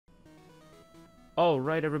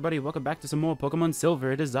Alright everybody, welcome back to some more Pokemon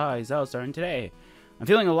Silver. It is I, Xilestar, and today I'm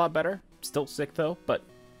feeling a lot better. Still sick though, but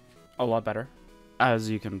a lot better. As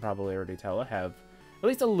you can probably already tell, I have at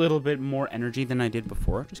least a little bit more energy than I did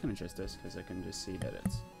before. Just gonna adjust this because I can just see that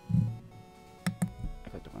it's... I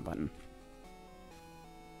clicked the wrong button.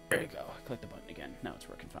 There you go, I clicked the button again. Now it's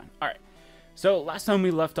working fine. Alright, so last time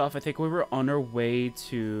we left off, I think we were on our way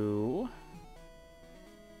to...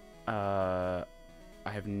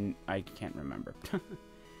 I can't remember.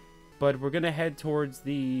 But we're gonna head towards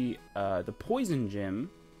the poison gym.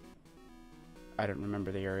 I don't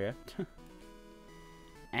remember the area.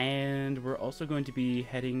 And we're also going to be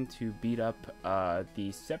heading to beat up the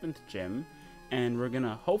 7th gym. And we're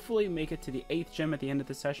gonna hopefully make it to the 8th gym at the end of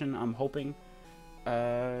the session. I'm hoping.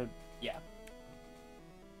 Yeah.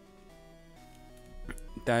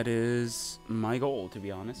 That is my goal, to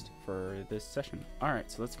be honest, for this session. Alright,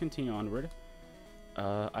 so let's continue onward.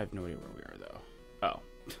 I have no idea where we are, though. Oh.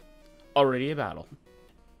 Already a battle.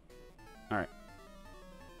 Alright.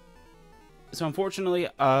 So, unfortunately,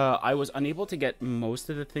 I was unable to get most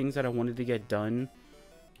of the things that I wanted to get done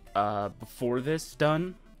before this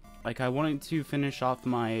done. Like, I wanted to finish off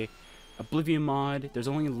my Oblivion mod. There's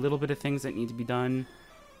only a little bit of things that need to be done.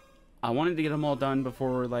 I wanted to get them all done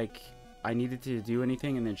before, like, I needed to do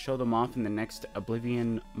anything and then show them off in the next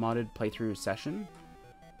Oblivion modded playthrough session.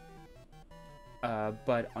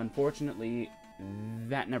 But unfortunately,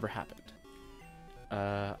 that never happened.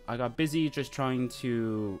 I got busy just trying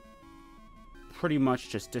to pretty much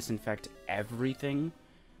just disinfect everything.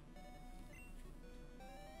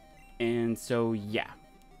 And so, yeah.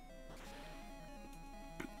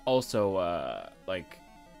 Also, like...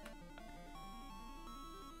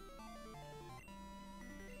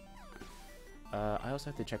 I also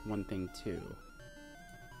have to check one thing, too.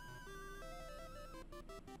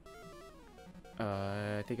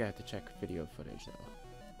 I think I have to check video footage, though.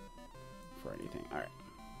 For anything. Alright.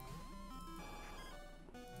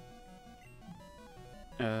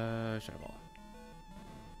 Shut up.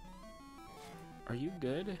 Are you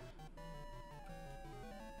good?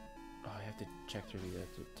 Oh, I have to check through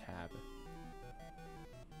the tab.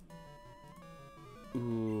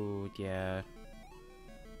 Ooh, yeah.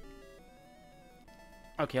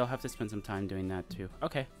 Okay, I'll have to spend some time doing that, too.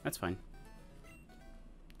 Okay, that's fine.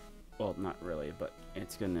 Well, not really, but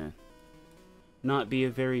it's gonna not be a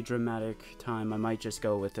very dramatic time. I might just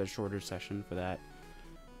go with a shorter session for that.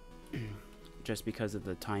 Just because of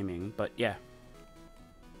the timing, but yeah.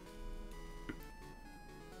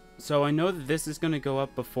 So I know that this is gonna go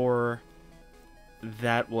up before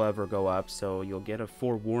that will ever go up, so you'll get a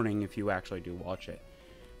forewarning if you actually do watch it.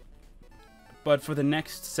 But for the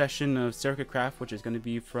next session of Circuit Craft, which is gonna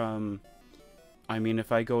be from... I mean,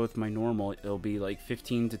 if I go with my normal, it'll be like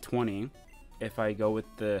 15 to 20. If I go with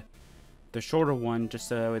the shorter one, just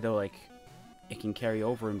so that like it can carry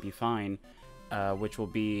over and be fine, which will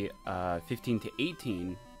be 15 to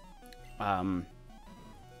 18. I'll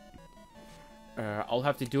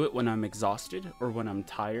have to do it when I'm exhausted or when I'm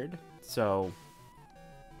tired. So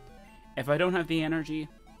if I don't have the energy,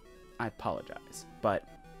 I apologize. But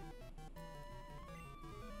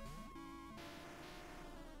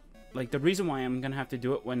like, the reason why I'm gonna have to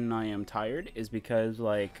do it when I am tired is because,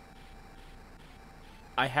 like,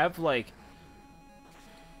 I have, like,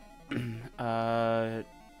 I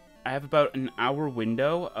have about an hour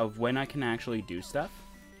window of when I can actually do stuff.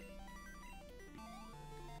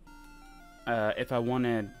 If I want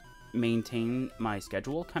to maintain my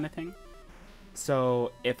schedule, kind of thing.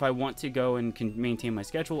 So, if I want to go and maintain my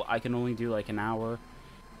schedule, I can only do, like, an hour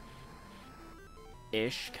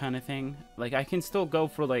ish kind of thing. Like, I can still go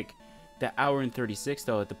for like the hour and 36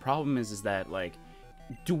 though. The problem is that, like,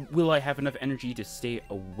 will I have enough energy to stay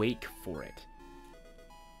awake for it?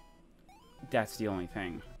 That's the only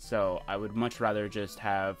thing. So I would much rather just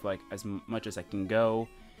have like as much as I can go.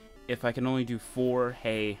 If I can only do 4,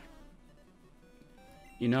 hey,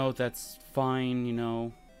 you know, that's fine. You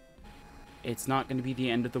know, it's not going to be the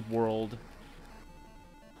end of the world.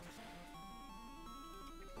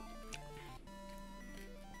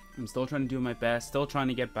 I'm still trying to do my best, still trying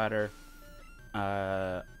to get better.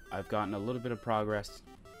 I've gotten a little bit of progress,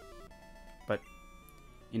 but,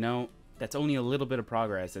 you know, that's only a little bit of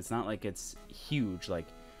progress. It's not like it's huge, like,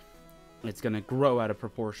 it's gonna grow out of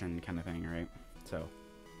proportion kind of thing, right? So,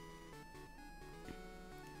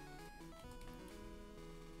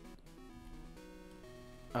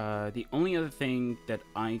 the only other thing that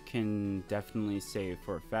I can definitely say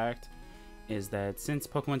for a fact is that since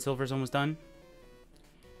Pokemon Silver is almost done,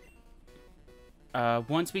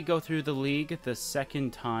 once we go through the league the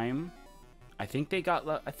second time, I think they get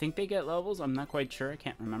levels. I'm not quite sure. I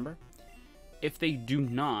can't remember. if they do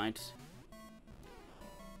not,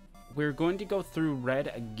 we're going to go through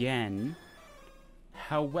red again.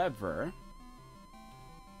 However,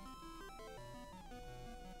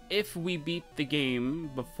 if we beat the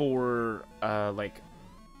game before,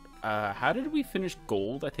 how did we finish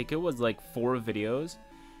gold? I think it was like 4 videos.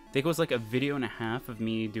 I think it was like a video and a half of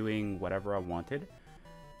me doing whatever I wanted.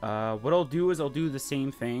 What I'll do is I'll do the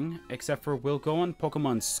same thing, except for we'll go on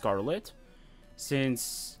Pokemon Scarlet,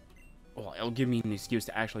 since, well, it'll give me an excuse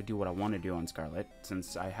to actually do what I want to do on Scarlet,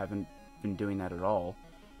 since I haven't been doing that at all.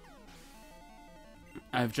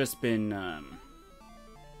 I've just been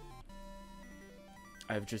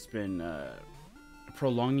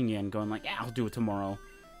prolonging it and going like, yeah, I'll do it tomorrow.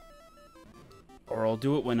 Or I'll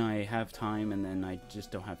do it when I have time, and then I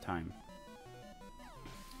just don't have time.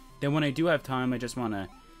 Then when I do have time, I just want to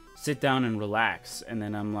sit down and relax, and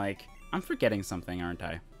then I'm like, I'm forgetting something, aren't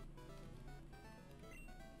I?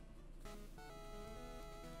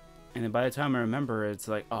 And then by the time I remember, it's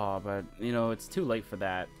like, oh, but, you know, it's too late for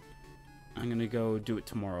that. I'm gonna go do it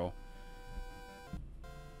tomorrow.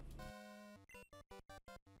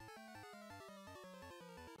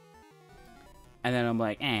 And then I'm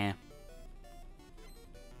like, eh.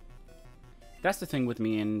 That's the thing with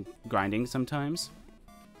me in grinding sometimes.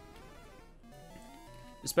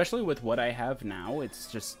 Especially with what I have now,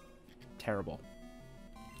 it's just terrible.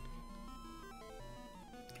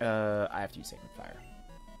 I have to use Sacred Fire.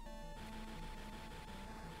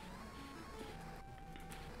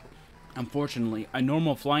 Unfortunately, a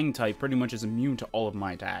normal flying type pretty much is immune to all of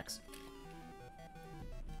my attacks.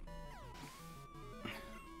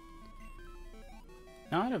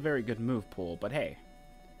 Not a very good move pool, but hey.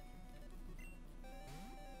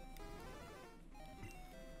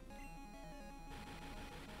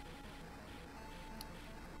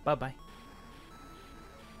 Bye-bye.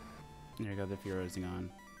 There you go, the Furo's gone.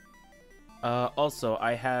 Also,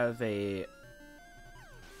 I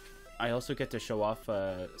also get to show off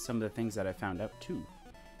some of the things that I found out, too.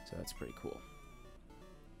 So that's pretty cool.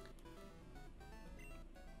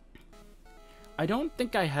 I don't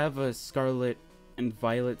think I have a Scarlet and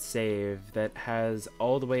Violet save that has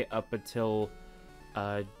all the way up until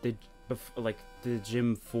the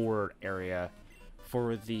Gym 4 area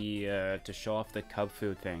for the to show off the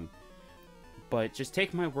Cubfu thing. But just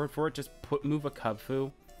take my word for it, just move a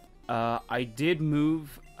Cubfu. I did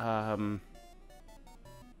move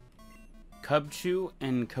Cubchoo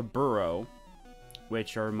and Kaburo,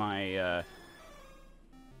 which are my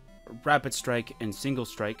Rapid Strike and Single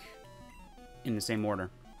Strike in the same order.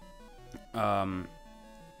 I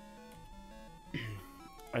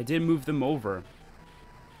did move them over.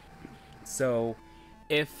 So,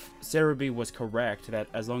 if Cerebi was correct that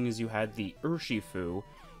as long as you had the Urshifu,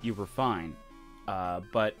 you were fine.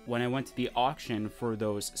 But when I went to the auction for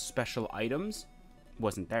those special items,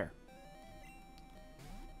 wasn't there.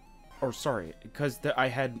 Or sorry, because I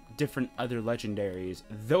had different other legendaries,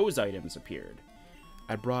 those items appeared.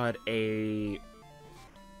 I brought Dialga,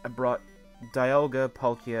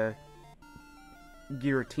 Palkia,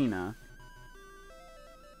 Giratina,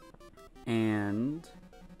 and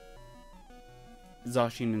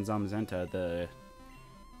Zacian and Zamazenta, the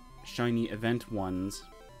shiny event ones.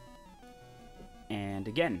 And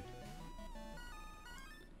again,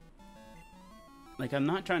 like, I'm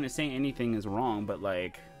not trying to say anything is wrong, but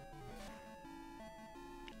like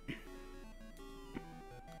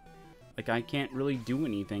I can't really do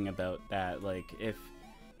anything about that. Like, if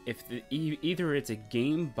either it's a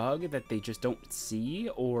game bug that they just don't see,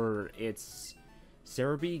 or it's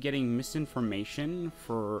Cerebi getting misinformation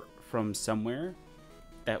from somewhere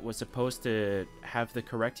that was supposed to have the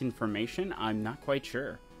correct information, I'm not quite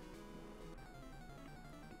sure.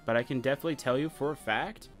 But I can definitely tell you for a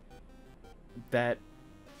fact that,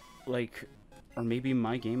 like, or maybe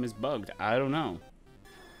my game is bugged. I don't know.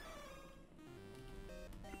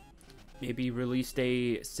 Maybe release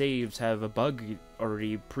day saves have a bug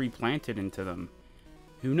already pre-planted into them.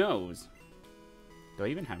 Who knows? Do I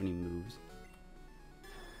even have any moves?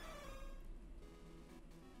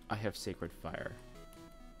 I have Sacred Fire.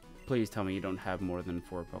 Please tell me you don't have more than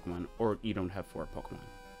 4 Pokemon, or you don't have 4 Pokemon.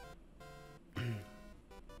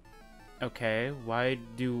 Okay, why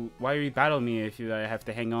are you battling me if I have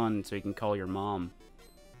to hang on so you can call your mom?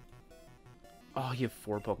 Oh, you have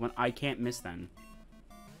 4 Pokemon. I can't miss then.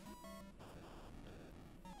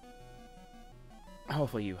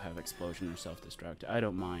 Hopefully you have Explosion or Self-Destruct. I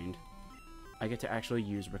don't mind. I get to actually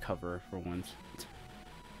use Recover for once.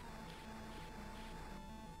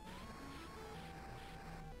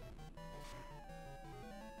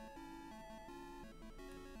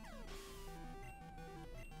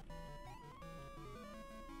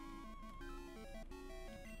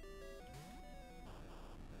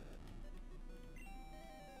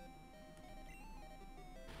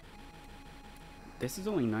 this is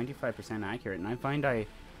only 95% accurate, and I find I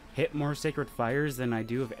hit more Sacred Fires than I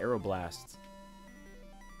do of Aeroblasts.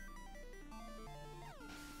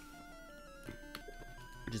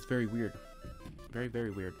 Which is very weird. Very,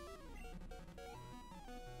 very weird.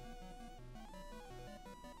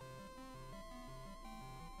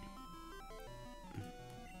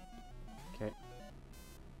 Okay.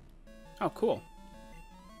 Oh, cool.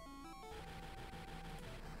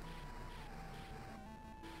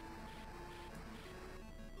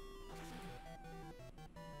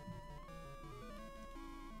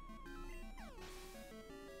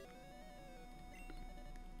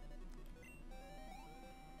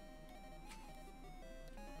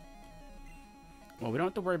 Well, we don't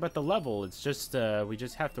have to worry about the level. It's just, we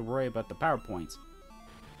just have to worry about the PowerPoints.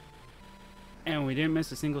 And we didn't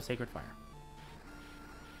miss a single Sacred Fire.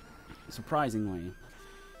 Surprisingly.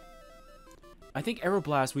 I think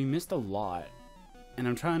Aeroblast, we missed a lot. And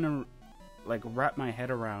I'm trying to, like, wrap my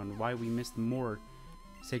head around why we missed more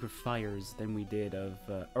Sacred Fires than we did of,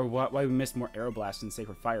 or why we missed more Aeroblasts than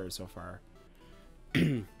Sacred Fires so far.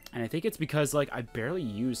 And I think it's because, like, I barely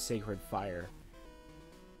use Sacred Fire.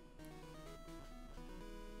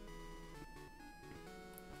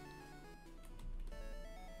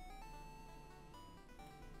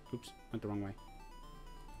 Oops, went the wrong way.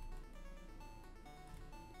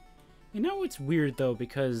 You know, it's weird, though,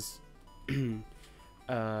 because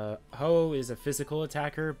Ho is a physical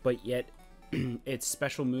attacker, but yet its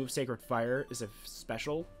special move, Sacred Fire, is a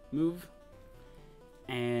special move.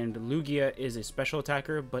 And Lugia is a special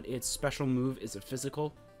attacker, but its special move is a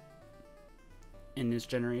physical in this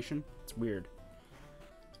generation. It's weird.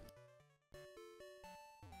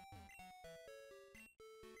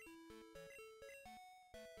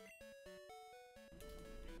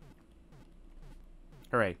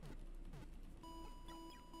 Hooray.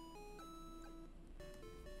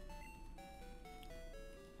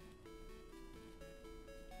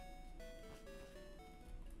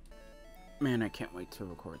 Man, I can't wait to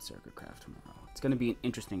record Circuit Craft tomorrow. It's going to be an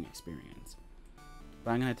interesting experience.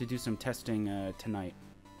 But I'm going to have to do some testing tonight.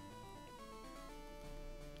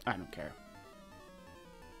 I don't care.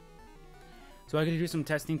 So I'm going to do some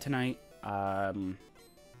testing tonight. I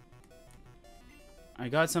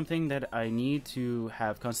got something that I need to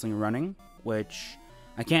have constantly running, which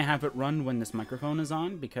I can't have it run when this microphone is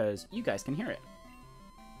on because you guys can hear it.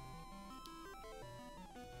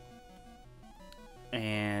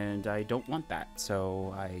 And I don't want that,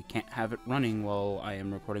 so I can't have it running while I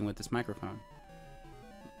am recording with this microphone.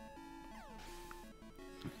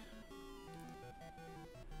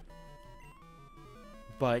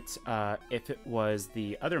 But if it was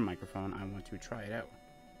the other microphone, I want to try it out.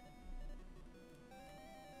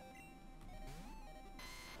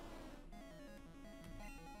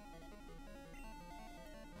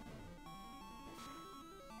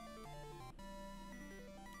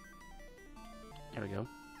 There we go.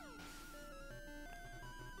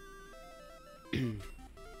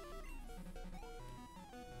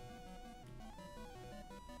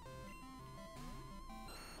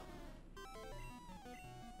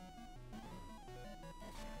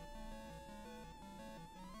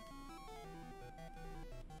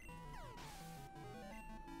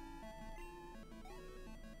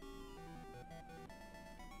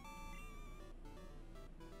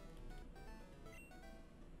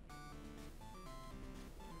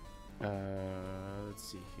 Let's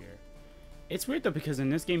see here. It's weird though because in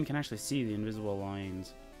this game you can actually see the invisible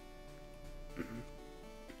lines.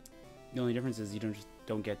 The only difference is you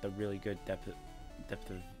don't get the really good depth of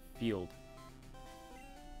field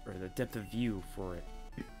or the depth of view for it.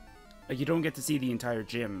 Like you don't get to see the entire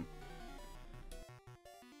gym.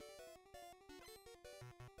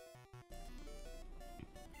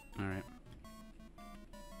 All right.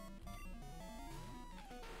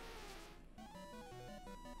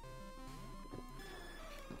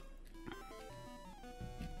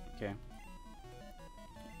 Okay.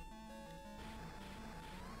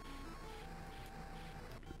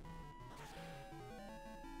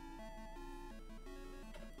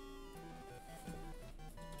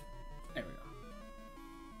 There we go.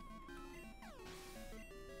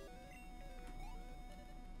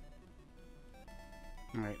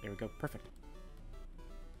 All right, there we go. Perfect.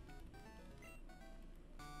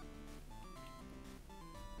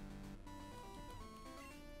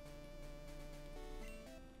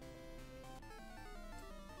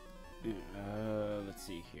 Let's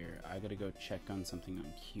see here. I gotta go check on something on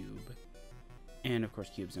Cube. And of course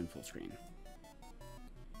Cube's in full screen.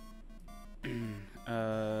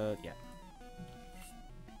 Yeah.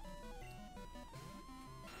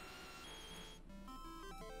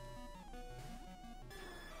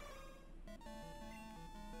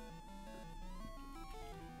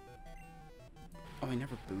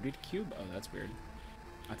 cube? Oh, that's weird.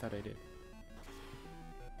 I thought I did.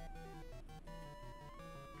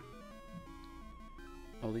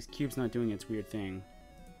 Oh, this cube's not doing its weird thing.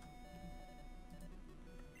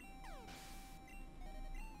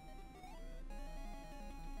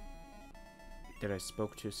 Did I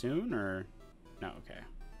spoke too soon, or... No, okay.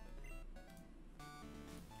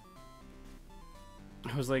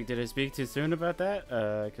 I was like, did I speak too soon about that?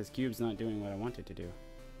 Because cube's not doing what I wanted to do.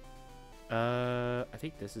 I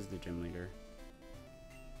think this is the gym leader.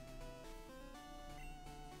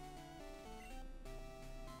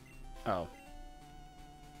 Oh.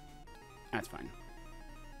 That's fine.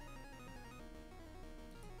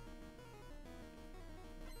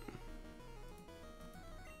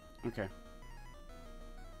 Okay.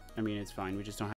 I mean, it's fine. We just don't have